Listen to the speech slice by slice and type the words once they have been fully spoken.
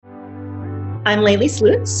I'm Laylee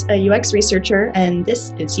Slutz, a UX researcher, and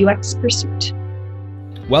this is UX Pursuit.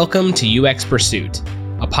 Welcome to UX Pursuit,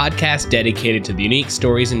 a podcast dedicated to the unique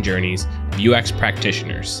stories and journeys of UX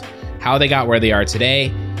practitioners, how they got where they are today,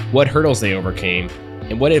 what hurdles they overcame,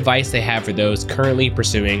 and what advice they have for those currently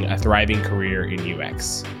pursuing a thriving career in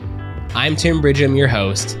UX. I'm Tim Bridgham, your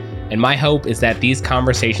host, and my hope is that these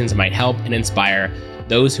conversations might help and inspire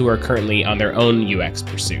those who are currently on their own UX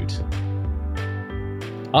pursuit.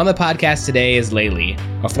 On the podcast today is Laylee,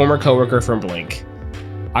 a former coworker from Blink.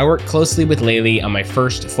 I worked closely with Laylee on my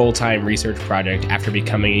first full-time research project after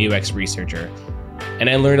becoming a UX researcher, and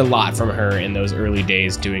I learned a lot from her in those early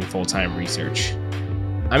days doing full-time research.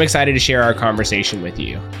 I'm excited to share our conversation with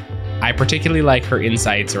you. I particularly like her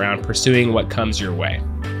insights around pursuing what comes your way.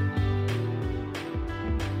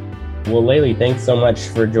 Well, Laylee, thanks so much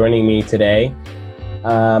for joining me today.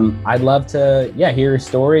 I'd love to hear your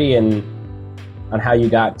story and on how you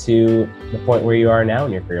got to the point where you are now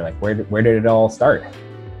in your career. Like, where did it all start?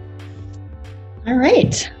 All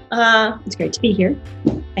right. It's great to be here.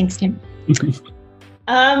 Thanks, Tim.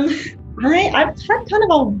 I've had kind of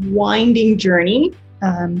a winding journey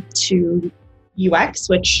to UX,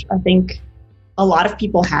 which I think a lot of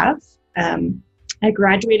people have. I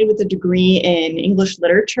graduated with a degree in English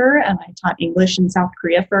literature, and I taught English in South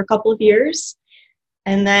Korea for a couple of years.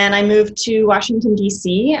 And then I moved to Washington,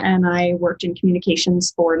 D.C., and I worked in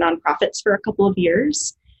communications for nonprofits for a couple of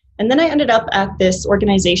years. And then I ended up at this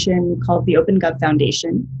organization called the OpenGov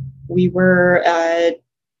Foundation. We were a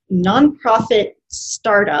nonprofit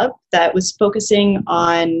startup that was focusing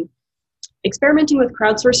on experimenting with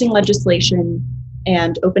crowdsourcing legislation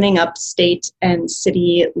and opening up state and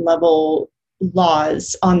city level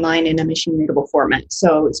laws online in a machine-readable format.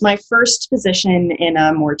 So it's my first position in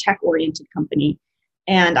a more tech-oriented company.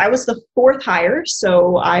 And I was the fourth hire,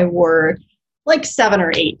 so I wore like 7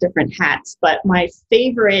 or 8 different hats. But my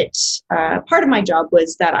favorite part of my job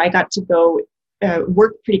was that I got to go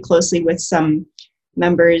work pretty closely with some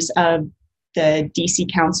members of the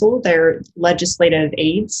DC Council, their legislative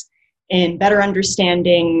aides, in better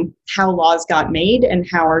understanding how laws got made and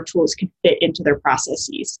how our tools could fit into their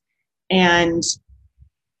processes. And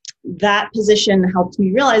that position helped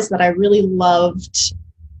me realize that I really loved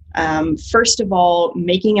first of all,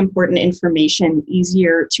 making important information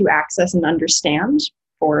easier to access and understand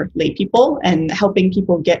for lay people and helping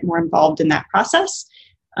people get more involved in that process.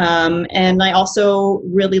 And I also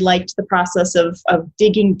really liked the process of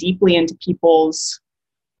digging deeply into people's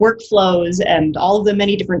workflows and all of the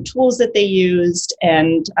many different tools that they used.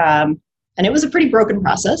 And it was a pretty broken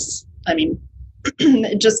process. I mean,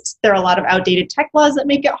 there are a lot of outdated tech laws that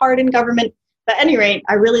make it hard in government. But at any rate,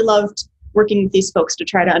 I really loved working with these folks to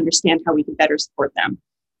try to understand how we could better support them.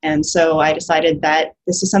 And so I decided that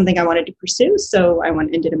this was something I wanted to pursue. So I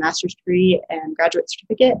went and did a master's degree and graduate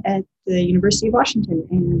certificate at the University of Washington.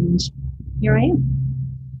 And here I am.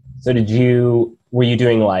 So were you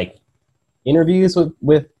doing like interviews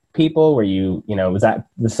with people? Were was that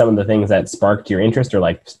some of the things that sparked your interest or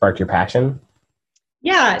like sparked your passion?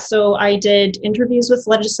 Yeah, so I did interviews with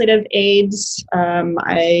legislative aides.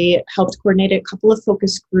 I helped coordinate a couple of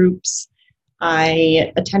focus groups.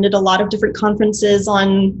 I attended a lot of different conferences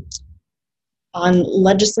on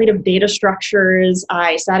legislative data structures.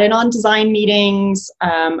 I sat in on design meetings,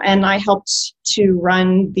 and I helped to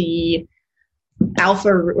run the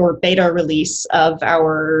alpha or beta release of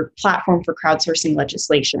our platform for crowdsourcing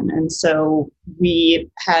legislation. And so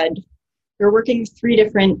we were working with 3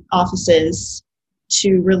 different offices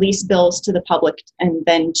to release bills to the public and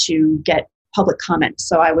then to get public comment.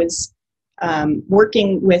 So I was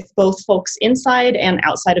working with both folks inside and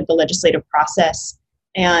outside of the legislative process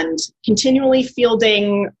and continually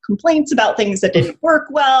fielding complaints about things that didn't work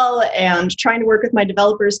well and trying to work with my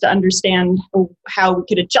developers to understand how we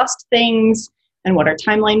could adjust things and what our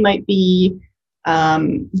timeline might be.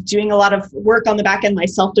 Doing a lot of work on the back end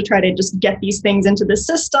myself to try to just get these things into the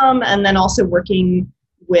system, and then also working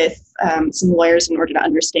with some lawyers in order to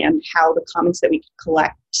understand how the comments that we could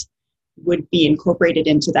collect would be incorporated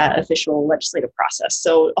into that official legislative process.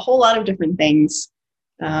 So a whole lot of different things.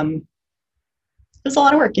 It was a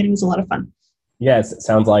lot of work and it was a lot of fun. Yes, it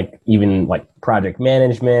sounds like even like project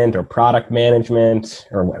management or product management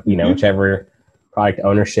or, whichever product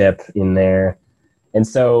ownership in there. And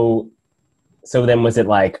so then was it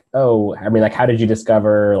like, how did you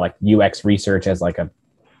discover like UX research as like a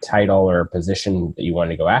title or a position that you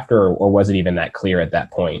wanted to go after, or was it even that clear at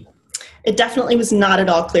that point? It definitely was not at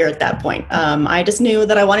all clear at that point. I just knew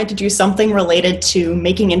that I wanted to do something related to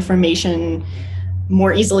making information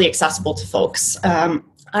more easily accessible to folks.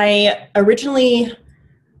 I originally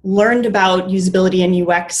learned about usability and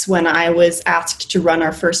UX when I was asked to run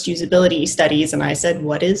our first usability studies, and I said,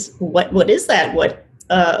 "What is that?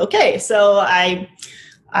 Okay." So I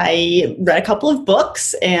read a couple of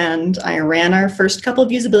books and I ran our first couple of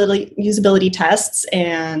usability tests,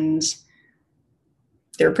 and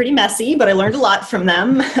they were pretty messy, but I learned a lot from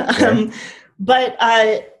them. Sure. But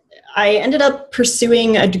I ended up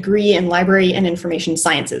pursuing a degree in library and information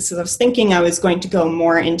sciences. So I was thinking I was going to go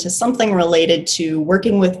more into something related to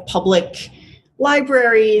working with public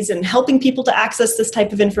libraries and helping people to access this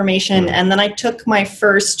type of information. And then I took my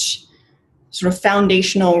first sort of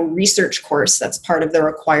foundational research course that's part of the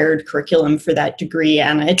required curriculum for that degree.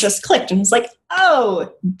 And it just clicked and was like,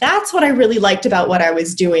 oh, that's what I really liked about what I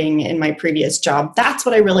was doing in my previous job. That's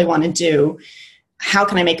what I really want to do. How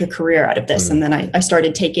can I make a career out of this? And then I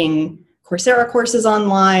started taking Coursera courses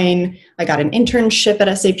online. I got an internship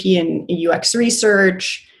at SAP in UX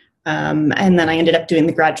research. And then I ended up doing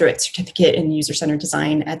the graduate certificate in user-centered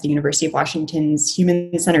design at the University of Washington's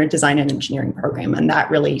Human-Centered Design and Engineering program. And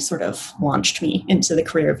that really sort of launched me into the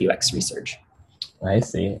career of UX research. I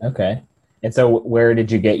see. Okay. And so where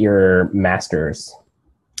did you get your master's?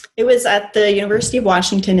 It was at the University of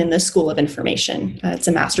Washington in the School of Information. It's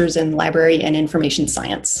a master's in library and information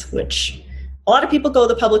science, which a lot of people go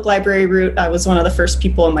the public library route. I was one of the first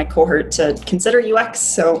people in my cohort to consider UX.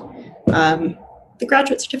 So the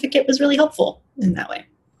graduate certificate was really helpful in that way.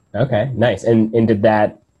 Okay, nice. And did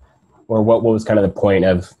that, or what was kind of the point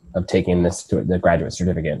of taking this to the graduate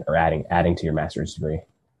certificate or adding to your master's degree?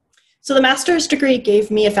 So the master's degree gave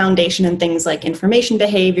me a foundation in things like information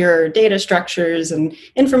behavior, data structures, and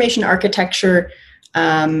information architecture,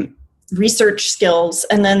 research skills.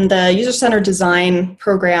 And then the user-centered design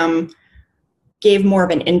program gave more of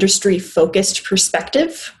an industry-focused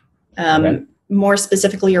perspective, more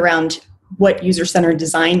specifically around what user-centered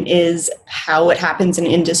design is, how it happens in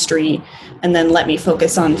industry, and then let me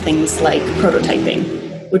focus on things like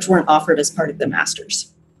prototyping, which weren't offered as part of the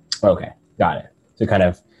master's. Okay, got it. So kind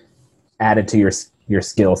of added to your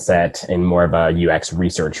skill set in more of a UX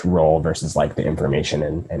research role versus like the information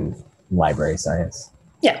and library science.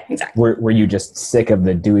 Yeah, exactly. Were you just sick of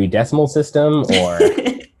the Dewey Decimal System, or?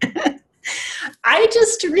 I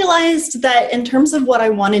just realized that in terms of what I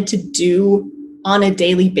wanted to do on a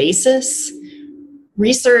daily basis,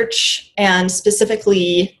 research and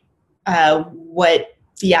specifically what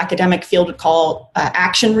the academic field would call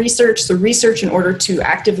action research. So research in order to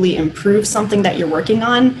actively improve something that you're working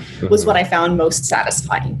on was what I found most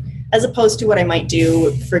satisfying, as opposed to what I might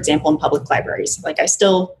do, for example, in public libraries. Like I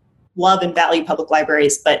still love and value public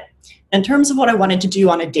libraries, but in terms of what I wanted to do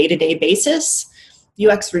on a day-to-day basis,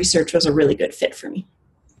 UX research was a really good fit for me.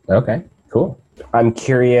 Okay, cool. I'm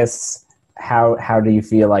curious, how do you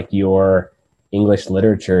feel like your English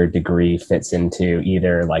literature degree fits into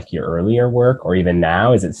either like your earlier work or even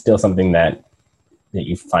now? Is it still something that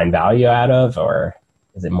you find value out of, or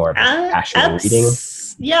is it more of a passion reading?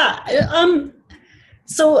 Yeah.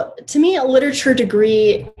 So to me, a literature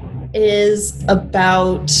degree is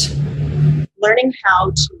about learning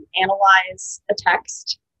how to analyze a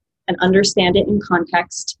text and understand it in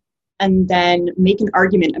context, and then make an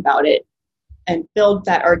argument about it and build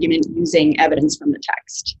that argument using evidence from the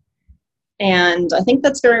text. And I think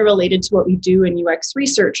that's very related to what we do in UX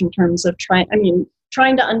research in terms of trying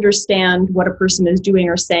to understand what a person is doing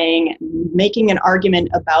or saying, and making an argument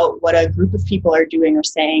about what a group of people are doing or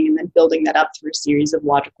saying, and then building that up through a series of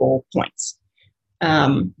logical points.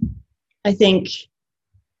 I think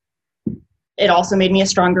it also made me a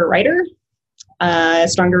stronger writer, a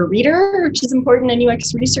stronger reader, which is important in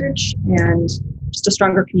UX research, and just a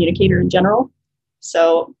stronger communicator in general.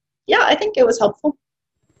 So yeah, I think it was helpful.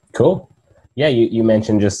 Cool. Yeah, you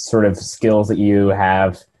mentioned just sort of skills that you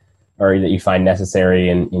have or that you find necessary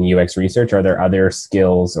in UX research. Are there other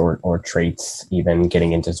skills or traits, even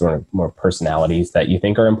getting into sort of more personalities, that you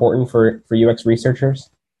think are important for UX researchers?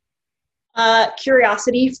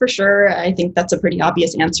 Curiosity, for sure. I think that's a pretty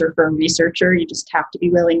obvious answer for a researcher. You just have to be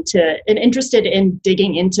willing to and interested in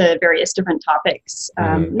digging into various different topics,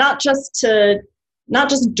 not just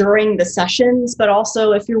during the sessions, but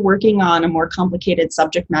also if you're working on a more complicated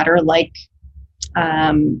subject matter like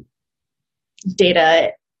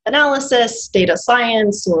data analysis, data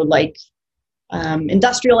science, or like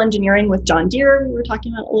industrial engineering with John Deere, we were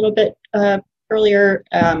talking about a little bit earlier.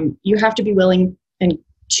 You have to be willing and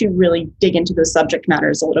to really dig into those subject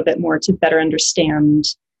matters a little bit more to better understand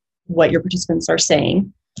what your participants are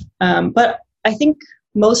saying. But I think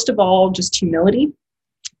most of all, just humility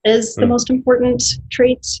is the most important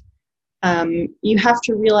trait. You have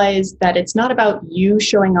to realize that it's not about you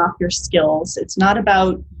showing off your skills. It's not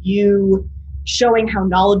about you showing how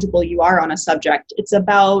knowledgeable you are on a subject. It's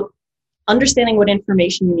about understanding what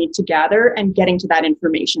information you need to gather and getting to that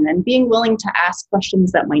information and being willing to ask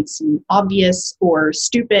questions that might seem obvious or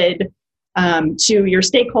stupid to your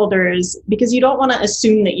stakeholders, because you don't want to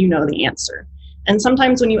assume that you know the answer. And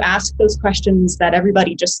sometimes when you ask those questions that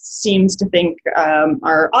everybody just seems to think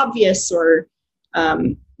are obvious or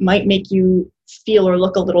might make you feel or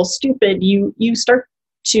look a little stupid, you start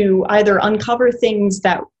to either uncover things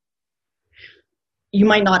that you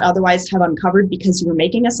might not otherwise have uncovered because you were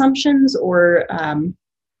making assumptions, or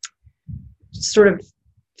sort of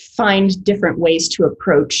find different ways to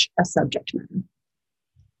approach a subject matter.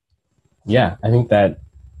 Yeah, I think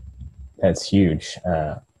that's huge.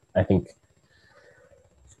 I feel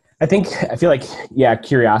like, yeah,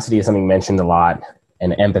 curiosity is something mentioned a lot,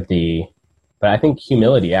 and empathy, but I think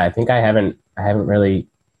humility. Yeah, I think I haven't really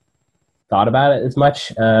thought about it as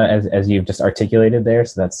much as you've just articulated there.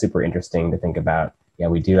 So that's super interesting to think about. Yeah,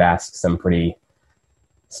 we do ask some pretty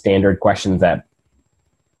standard questions that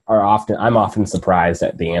I'm often surprised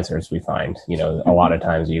at the answers we find. You know, a lot of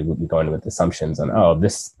times you go in with assumptions on,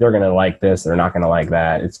 they're going to like this, they're not going to like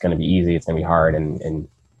that. It's going to be easy, it's going to be hard, and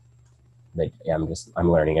I'm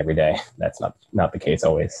learning every day. That's not the case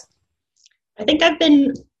always. I think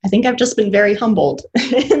I've just been very humbled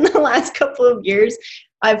in the last couple of years.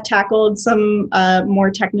 I've tackled some more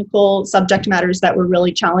technical subject matters that were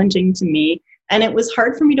really challenging to me. And it was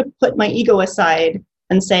hard for me to put my ego aside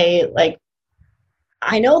and say, like,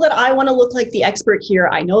 I know that I want to look like the expert here.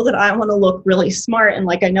 I know that I want to look really smart and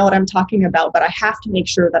like I know what I'm talking about, but I have to make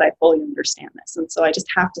sure that I fully understand this. And so I just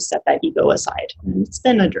have to set that ego aside. And it's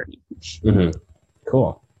been a journey. Mm-hmm.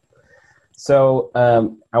 Cool. So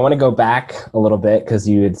I want to go back a little bit, because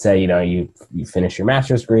you would say, you finished your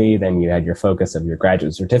master's degree, then you had your focus of your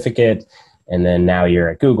graduate certificate, and then now you're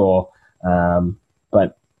at Google.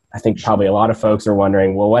 But I think probably a lot of folks are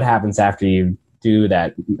wondering, well, what happens after you do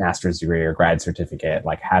that master's degree or grad certificate?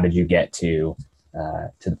 Like, how did you get to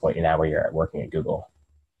the point now where you're working at Google?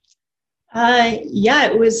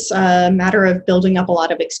 It was a matter of building up a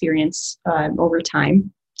lot of experience over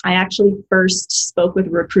time. I actually first spoke with a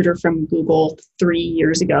recruiter from Google 3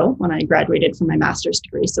 years ago when I graduated from my master's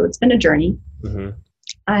degree. So it's been a journey. Mm-hmm.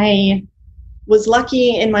 I was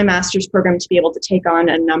lucky in my master's program to be able to take on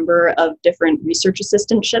a number of different research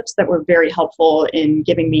assistantships that were very helpful in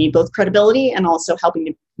giving me both credibility and also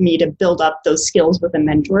helping me to build up those skills with a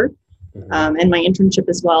mentor, and my internship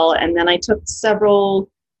as well. And then I took several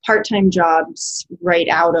part-time jobs right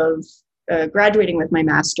out of graduating with my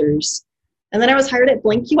master's. And then I was hired at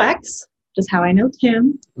Blink UX, which is how I know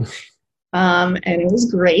Tim. And it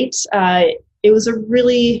was great. It was a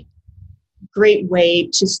really great way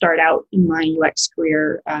to start out in my UX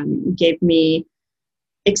career. It gave me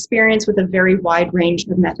experience with a very wide range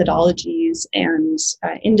of methodologies and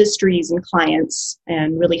industries and clients,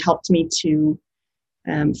 and really helped me to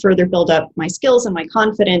further build up my skills and my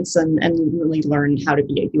confidence and really learn how to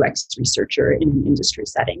be a UX researcher in an industry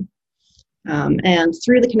setting. And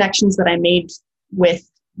through the connections that I made with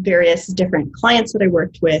various different clients that I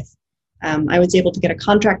worked with, I was able to get a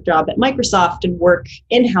contract job at Microsoft and work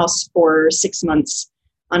in-house for 6 months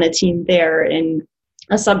on a team there in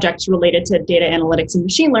a subject related to data analytics and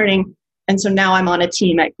machine learning. And so now I'm on a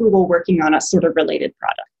team at Google working on a sort of related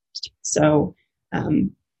product. So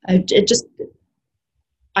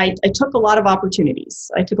I took a lot of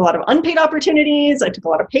opportunities. I took a lot of unpaid opportunities. I took a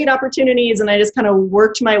lot of paid opportunities, and I just kind of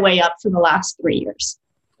worked my way up for the last 3 years.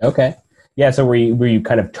 Okay. Yeah. So were you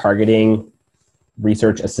kind of targeting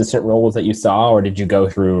research assistant roles that you saw, or did you go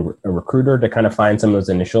through a recruiter to kind of find some of those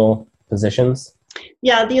initial positions?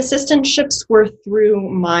 Yeah, the assistantships were through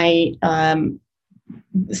my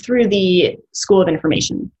through the School of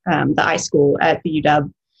Information, the iSchool at the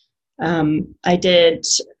UW. I did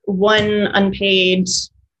one unpaid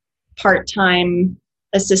part-time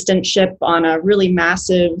assistantship on a really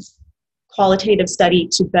massive qualitative study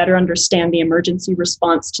to better understand the emergency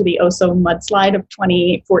response to the Oso mudslide of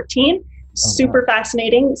 2014. Super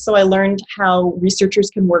fascinating. So I learned how researchers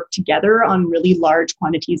can work together on really large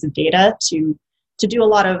quantities of data to do a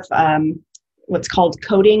lot of what's called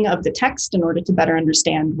coding of the text in order to better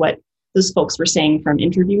understand what those folks were saying from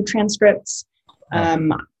interview transcripts.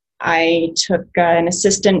 I took an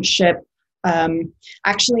assistantship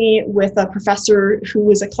actually with a professor who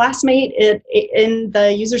was a classmate in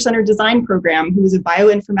the user-centered design program, who was a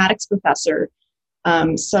bioinformatics professor.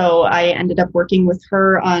 So I ended up working with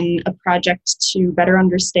her on a project to better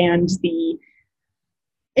understand the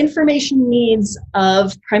information needs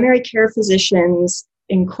of primary care physicians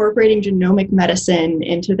incorporating genomic medicine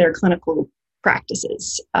into their clinical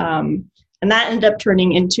practices. And that ended up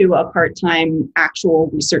turning into a part-time actual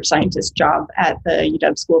research scientist job at the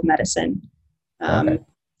UW School of Medicine. Okay.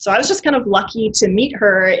 So I was just kind of lucky to meet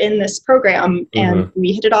her in this program, and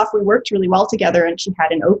we hit it off. We worked really well together, and she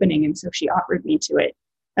had an opening, and so she offered it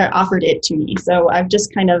to me. So I've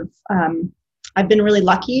just kind of, I've been really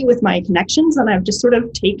lucky with my connections, and I've just sort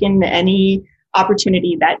of taken any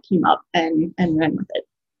opportunity that came up and ran with it.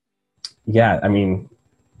 Yeah, I mean,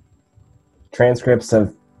 transcripts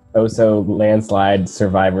of Oso landslide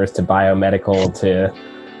survivors to biomedical to,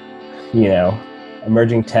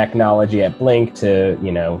 emerging technology at Blink to,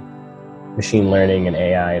 machine learning and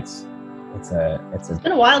AI. It's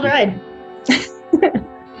been a wild ride.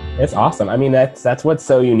 It's awesome. I mean, that's what's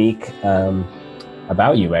so unique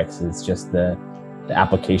about UX is just the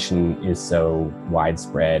application is so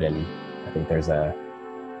widespread, and I think there's a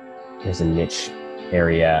niche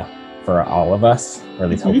area for all of us, or at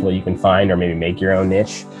least hopefully you can find or maybe make your own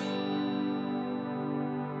niche.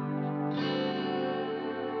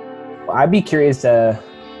 I'd be curious I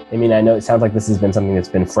know it sounds like this has been something that's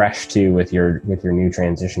been fresh too with your new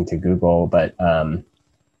transition to Google, but do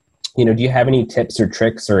you have any tips or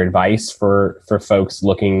tricks or advice for folks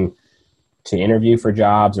looking to interview for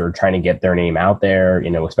jobs or trying to get their name out there,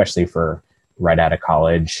 especially for right out of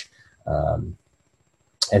college,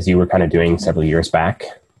 as you were kind of doing several years back?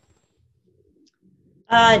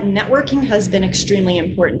 Networking has been extremely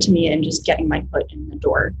important to me in just getting my foot in the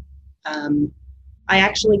door. I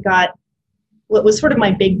actually got what was sort of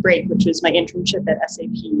my big break, which was my internship at SAP,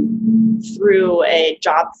 through a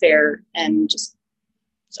job fair, and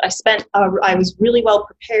I was really well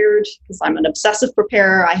prepared because I'm an obsessive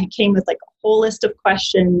preparer. I came with like a whole list of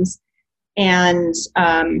questions, and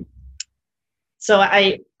so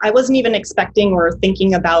I wasn't even expecting or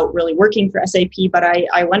thinking about really working for SAP, but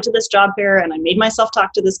I went to this job fair and I made myself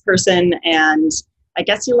talk to this person, and I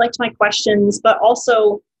guess he liked my questions, but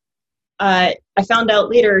also I found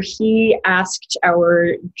out later he asked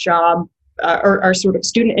our job or our sort of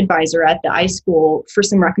student advisor at the iSchool for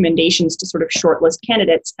some recommendations to sort of shortlist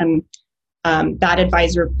candidates. And that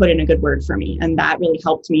advisor put in a good word for me. And that really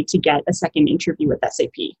helped me to get a second interview with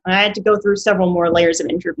SAP. I had to go through several more layers of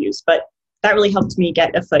interviews, but that really helped me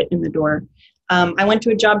get a foot in the door. I went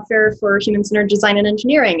to a job fair for human-centered design and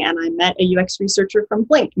engineering, and I met a UX researcher from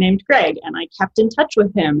Blink named Greg, and I kept in touch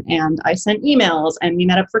with him, and I sent emails, and we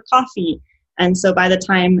met up for coffee. And so by the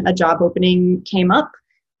time a job opening came up,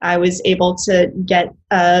 I was able to get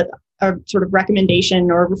a sort of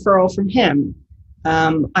recommendation or referral from him.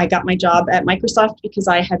 I got my job at Microsoft because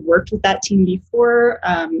I had worked with that team before,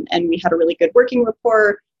 and we had a really good working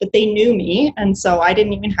rapport, but they knew me. And so I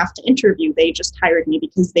didn't even have to interview. They just hired me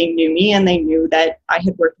because they knew me and they knew that I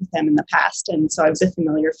had worked with them in the past. And so I was a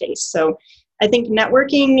familiar face. So I think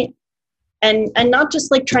networking and not just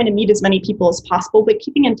like trying to meet as many people as possible, but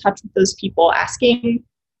keeping in touch with those people, asking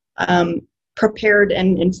prepared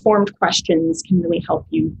and informed questions can really help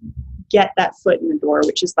you get that foot in the door,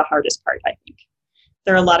 which is the hardest part, I think.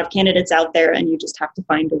 There are a lot of candidates out there, and you just have to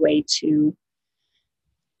find a way to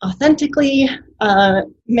authentically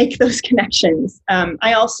make those connections.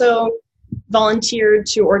 I also volunteered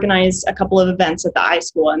to organize a couple of events at the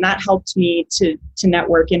iSchool, and that helped me to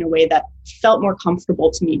network in a way that felt more comfortable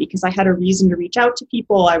to me because I had a reason to reach out to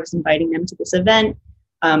people. I was inviting them to this event.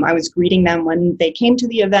 I was greeting them when they came to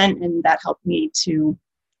the event, and that helped me to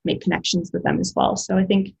make connections with them as well. So I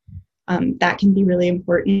think that can be really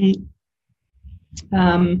important.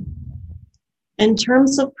 In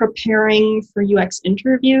terms of preparing for UX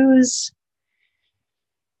interviews,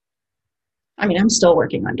 I mean, I'm still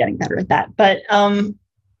working on getting better at that, but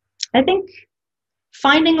I think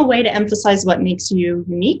finding a way to emphasize what makes you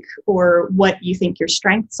unique or what you think your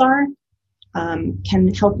strengths are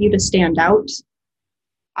can help you to stand out.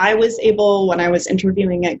 I was able, when I was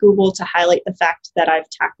interviewing at Google, to highlight the fact that I've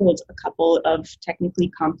tackled a couple of technically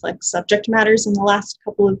complex subject matters in the last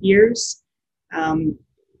couple of years,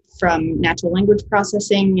 from natural language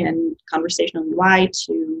processing and conversational UI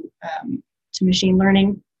to machine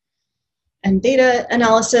learning and data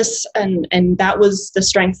analysis. And that was the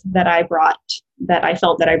strength that I brought, that I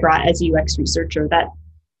felt that I brought as a UX researcher, that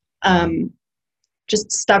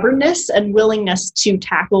just stubbornness and willingness to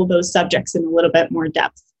tackle those subjects in a little bit more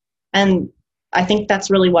depth. And I think that's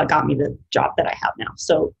really what got me the job that I have now.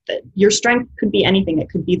 So that your strength could be anything. It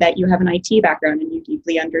could be that you have an IT background and you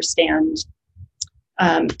deeply understand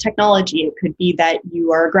technology. It could be that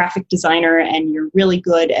you are a graphic designer and you're really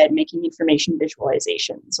good at making information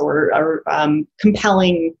visualizations or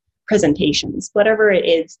compelling presentations, whatever it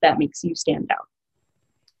is that makes you stand out.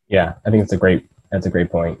 Yeah, I think that's a great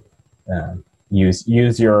point. Use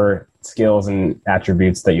your skills and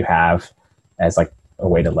attributes that you have as like a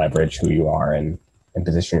way to leverage who you are and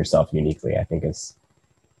position yourself uniquely, I think is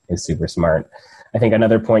super smart. I think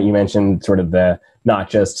another point you mentioned, sort of the not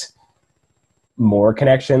just more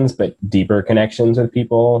connections, but deeper connections with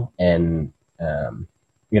people. And,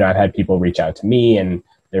 I've had people reach out to me, and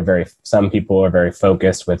some people are very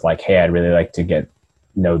focused with like, hey, I'd really like to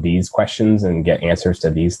know these questions and get answers to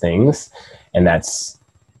these things. And that's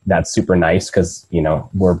super nice because,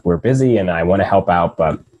 we're busy and I want to help out,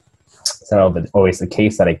 but it's not always the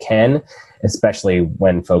case that I can, especially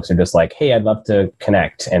when folks are just like, hey, I'd love to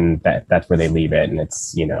connect. And that's where they leave it. And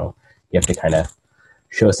it's, you have to kind of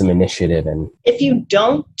show some initiative. And if you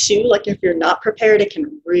don't too, like if you're not prepared, it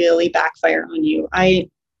can really backfire on you. I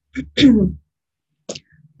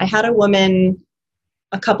had a woman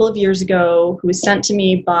a couple of years ago who was sent to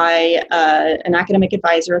me by an academic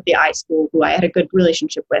advisor at the iSchool who I had a good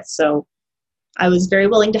relationship with. So I was very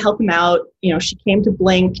willing to help him out. She came to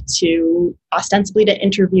Blink to ostensibly to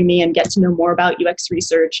interview me and get to know more about UX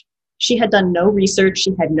research. She had done no research.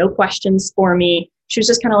 She had no questions for me. She was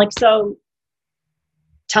just kind of like, so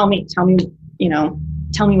tell me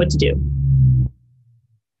what to do.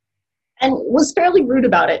 And was fairly rude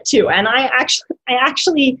about it too. And I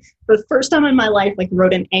actually, for the first time in my life, like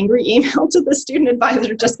wrote an angry email to the student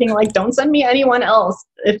advisor, just being like, don't send me anyone else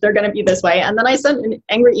if they're going to be this way. And then I sent an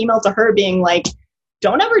angry email to her being like,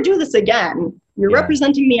 don't ever do this again. You're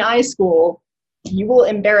representing the iSchool. You will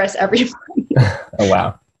embarrass everyone. Oh,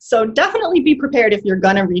 wow. So definitely be prepared if you're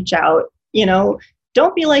going to reach out.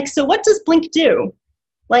 Don't be like, so what does Blink do?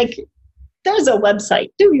 Like, there's a website.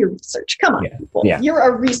 Do your research. Come on, people. Yeah. You're a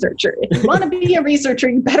researcher. If you want to be a researcher,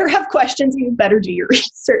 you better have questions and you better do your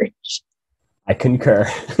research. I concur.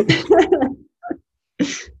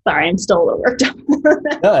 Sorry, I'm still a little worked up.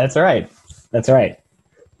 No, that's all right. That's all right.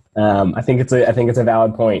 I think it's a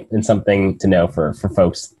valid point and something to know for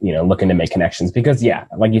folks, looking to make connections, because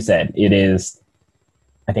like you said, it is,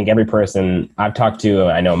 I think every person I've talked to,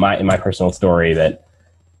 I know in my personal story that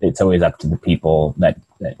it's always up to the people that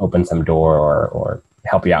open some door or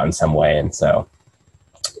help you out in some way. And so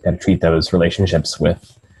you got to treat those relationships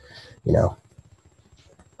with,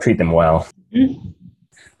 treat them well. Mm-hmm.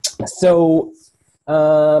 So,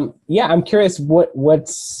 I'm curious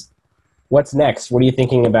what's next? What are you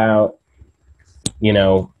thinking about,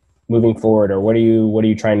 moving forward, or what are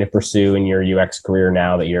you trying to pursue in your UX career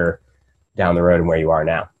now that you're down the road and where you are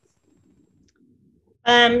now?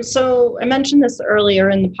 So I mentioned this earlier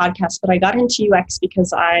in the podcast, but I got into UX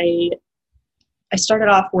because I started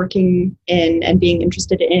off working in and being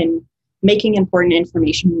interested in making important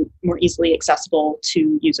information more easily accessible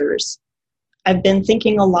to users. I've been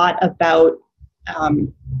thinking a lot about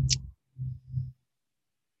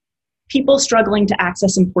people struggling to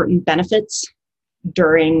access important benefits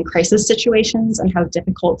during crisis situations and how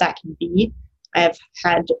difficult that can be. I have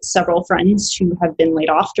had several friends who have been laid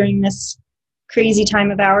off during this crazy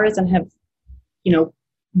time of ours and have,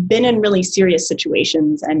 been in really serious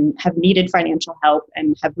situations and have needed financial help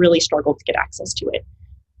and have really struggled to get access to it.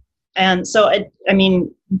 And so,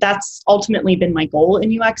 that's ultimately been my goal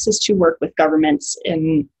in UX, is to work with governments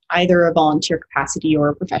in either a volunteer capacity or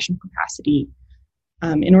a professional capacity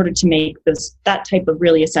in order to make that type of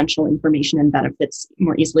really essential information and benefits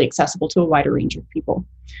more easily accessible to a wider range of people.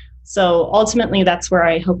 So ultimately, that's where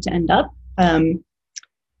I hope to end up.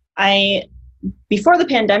 Before the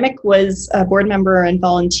pandemic, was a board member and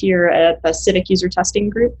volunteer at the Civic User Testing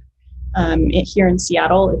Group here in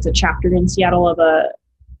Seattle. It's a chapter in Seattle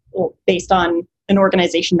based on an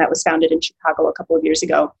organization that was founded in Chicago a couple of years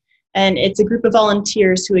ago. And it's a group of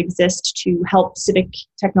volunteers who exist to help civic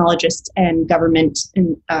technologists and government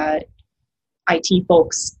and IT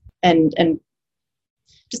folks and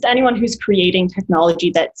just anyone who's creating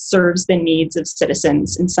technology that serves the needs of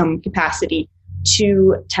citizens in some capacity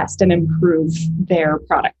to test and improve their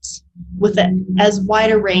products with as wide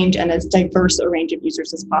a range and as diverse a range of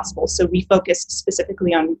users as possible. So we focus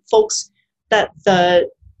specifically on folks that the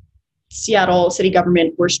Seattle city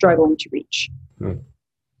government were struggling to reach.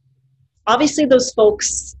 Obviously, those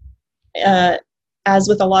folks, as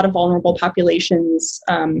with a lot of vulnerable populations,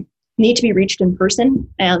 need to be reached in person.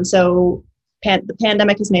 And so the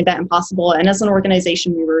pandemic has made that impossible. And as an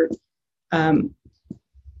organization, we were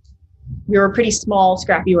a pretty small,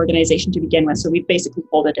 scrappy organization to begin with, so we've basically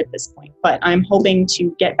folded at this point. But I'm hoping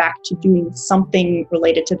to get back to doing something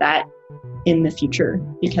related to that in the future,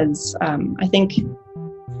 because I think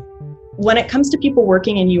when it comes to people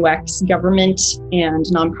working in UX, government and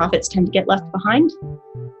nonprofits tend to get left behind.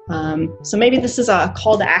 So maybe this is a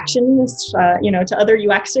call to action, to other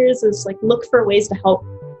UXers, is like, look for ways to help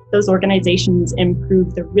those organizations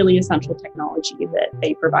improve the really essential technology that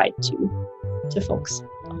they provide to to folks.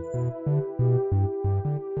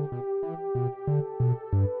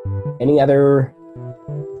 Any other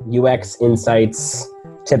UX insights,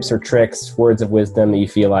 tips or tricks, words of wisdom that you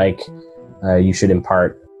feel like you should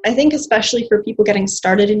impart? I think especially for people getting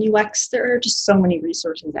started in UX, there are just so many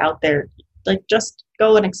resources out there. Like, just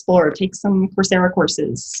go and explore, take some Coursera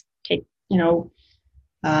courses,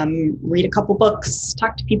 read a couple books,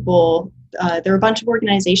 talk to people. There are a bunch of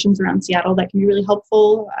organizations around Seattle that can be really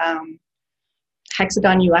helpful.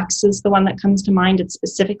 Hexagon UX is the one that comes to mind. It's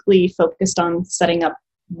specifically focused on setting up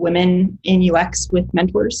women in UX with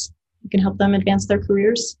mentors who can help them advance their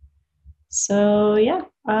careers. So yeah,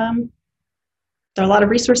 there are a lot of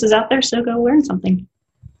resources out there, so go learn something.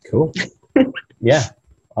 Cool. Yeah,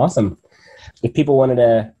 awesome. If people wanted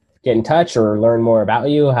to get in touch or learn more about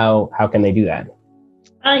you, how can they do that?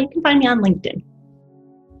 You can find me on LinkedIn.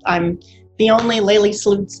 I'm the only Laylee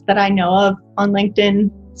Slutz that I know of on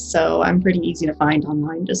LinkedIn, so I'm pretty easy to find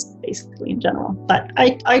online, just basically in general. But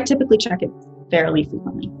I typically check it fairly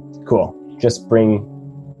frequently. Cool. Just bring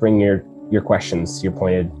your questions, your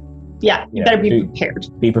pointed. Yeah, you better be prepared.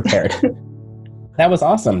 Be prepared. That was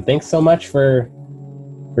awesome. Thanks so much for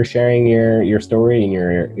sharing your story and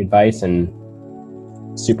your advice, and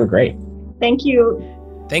super great. Thank you.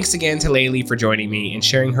 Thanks again to Laylee for joining me and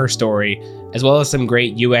sharing her story, as well as some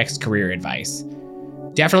great UX career advice.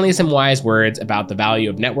 Definitely some wise words about the value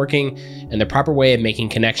of networking and the proper way of making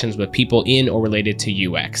connections with people in or related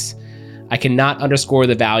to UX. I cannot underscore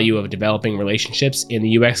the value of developing relationships in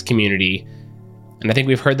the UX community, and I think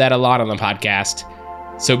we've heard that a lot on the podcast,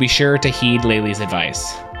 so be sure to heed Laylee's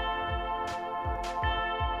advice.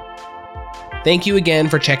 Thank you again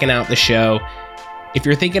for checking out the show. If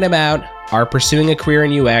you're thinking about or pursuing a career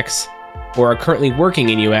in UX or are currently working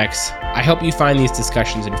in UX, I hope you find these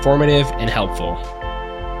discussions informative and helpful.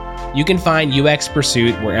 You can find UX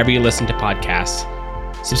Pursuit wherever you listen to podcasts.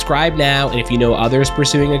 Subscribe now, and if you know others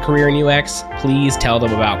pursuing a career in UX, please tell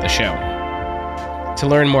them about the show. To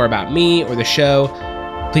learn more about me or the show,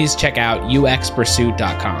 please check out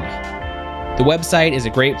uxpursuit.com. The website is a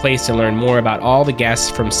great place to learn more about all the guests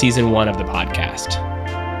from season 1 of the podcast.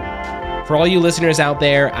 For all you listeners out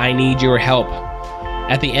there, I need your help.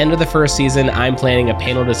 At the end of the first season, I'm planning a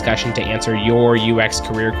panel discussion to answer your UX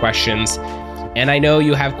career questions, and I know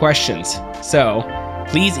you have questions. So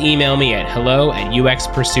please email me at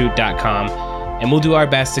hello@uxpursuit.com, and we'll do our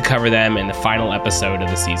best to cover them in the final episode of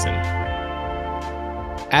the season.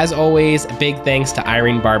 As always, a big thanks to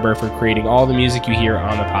Irene Barber for creating all the music you hear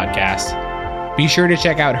on the podcast. Be sure to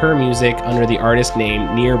check out her music under the artist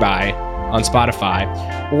name Nearby on Spotify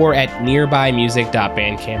or at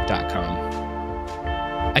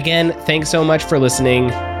nearbymusic.bandcamp.com. Again, thanks so much for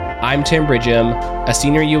listening. I'm Tim Bridgham, a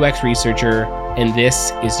senior UX researcher, and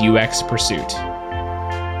this is UX Pursuit.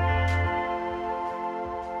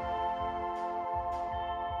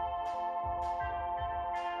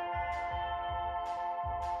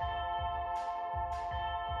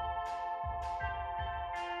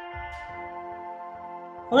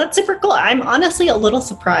 Well, that's super cool. I'm honestly a little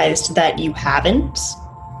surprised that you haven't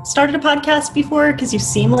started a podcast before, because you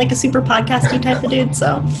seem like a super podcasty type of dude.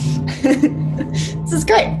 So this is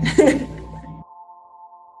great.